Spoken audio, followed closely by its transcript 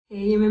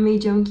Hey MMA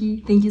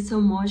Junkie, thank you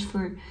so much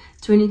for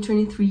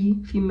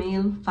 2023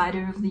 Female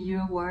Fighter of the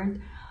Year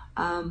award.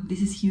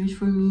 This is huge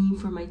for me,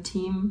 for my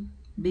team,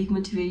 big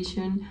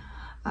motivation.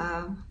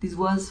 This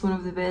was one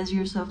of the best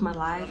years of my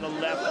life. On the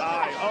left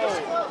eye,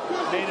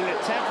 made an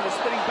attempt at a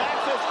spinning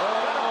back fist.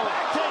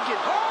 Back take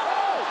it.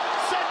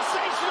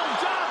 Sensational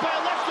job by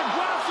Alexa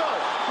Grasso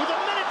with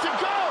a minute to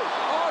go.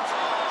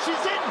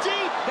 She's in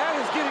deep.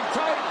 That is getting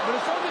tight,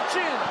 but it's on the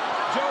chin,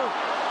 Joe.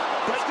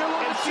 It's still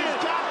on the chin.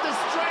 She's got the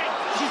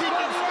strength. She can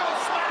still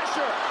smash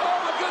her. Oh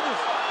my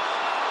goodness.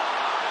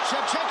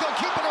 Shevchenko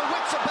keeping her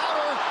wits about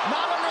her.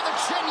 Not under the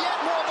chin yet,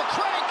 more of a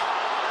crank.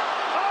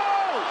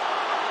 Oh!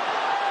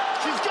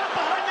 She's got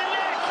behind the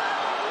neck.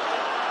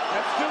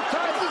 That's still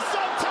tight. This is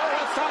so tight.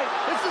 That's tight.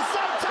 This is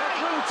so tight.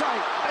 That's really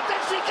tight. I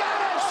think she got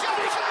it.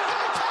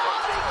 Shevchenko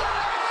taps it in.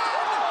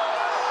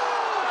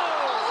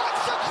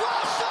 Alexa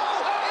Grasso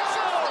is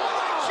your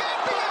flyweight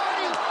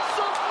champion.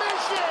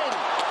 Submission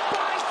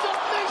by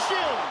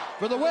submission.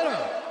 For the winner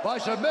by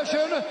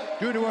submission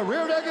due to a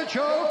rear-naked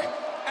choke,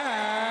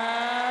 and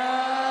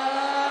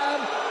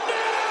new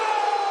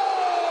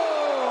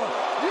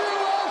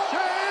UFC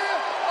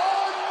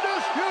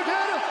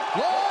undisputed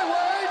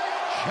flyweight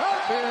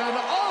champion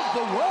of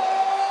the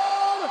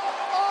world,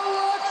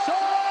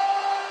 Alexa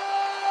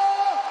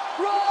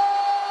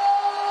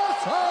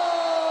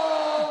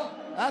Grasso.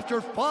 After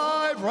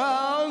 5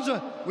 rounds,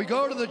 we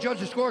go to the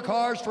judges'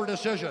 scorecards for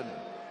decision.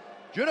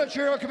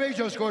 Junichiro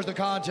Kamijo scores the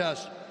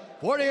contest,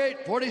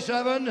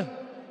 48-47,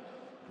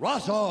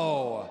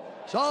 Grasso.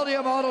 Sal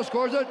Diamato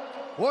scores it,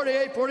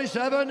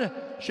 48-47,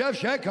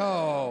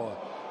 Shevchenko.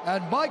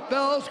 And Mike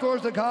Bell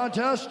scores the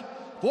contest,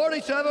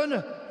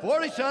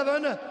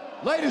 47-47.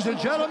 Ladies and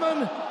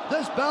gentlemen,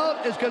 this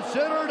bout is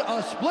considered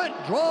a split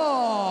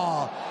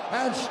draw.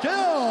 And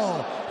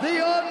still,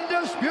 the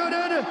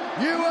undisputed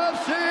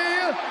UFC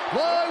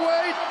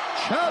flyweight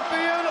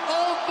champion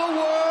of the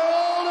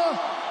world,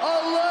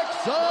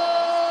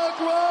 Alexa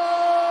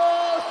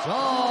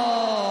Grasso.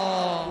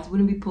 It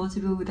wouldn't be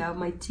possible without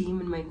my team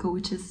and my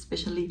coaches,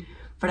 especially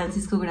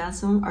Francisco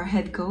Grasso, our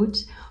head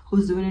coach,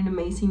 who's doing an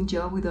amazing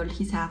job with all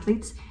his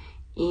athletes.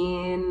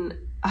 And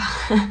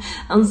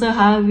I'm so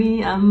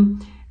happy.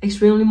 I'm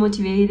extremely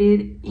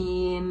motivated,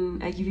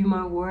 and I give you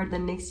my word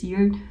that next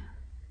year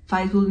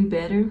fights will be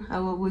better. I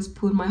will always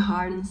put my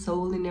heart and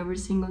soul in every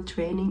single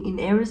training, in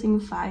every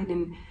single fight,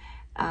 and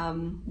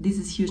this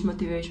is huge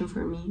motivation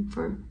for me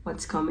for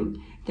what's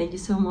coming. Thank you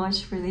so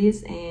much for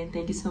this, and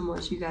thank you so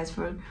much, you guys,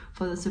 for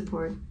the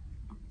support.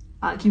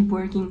 I'll keep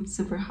working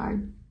super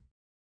hard.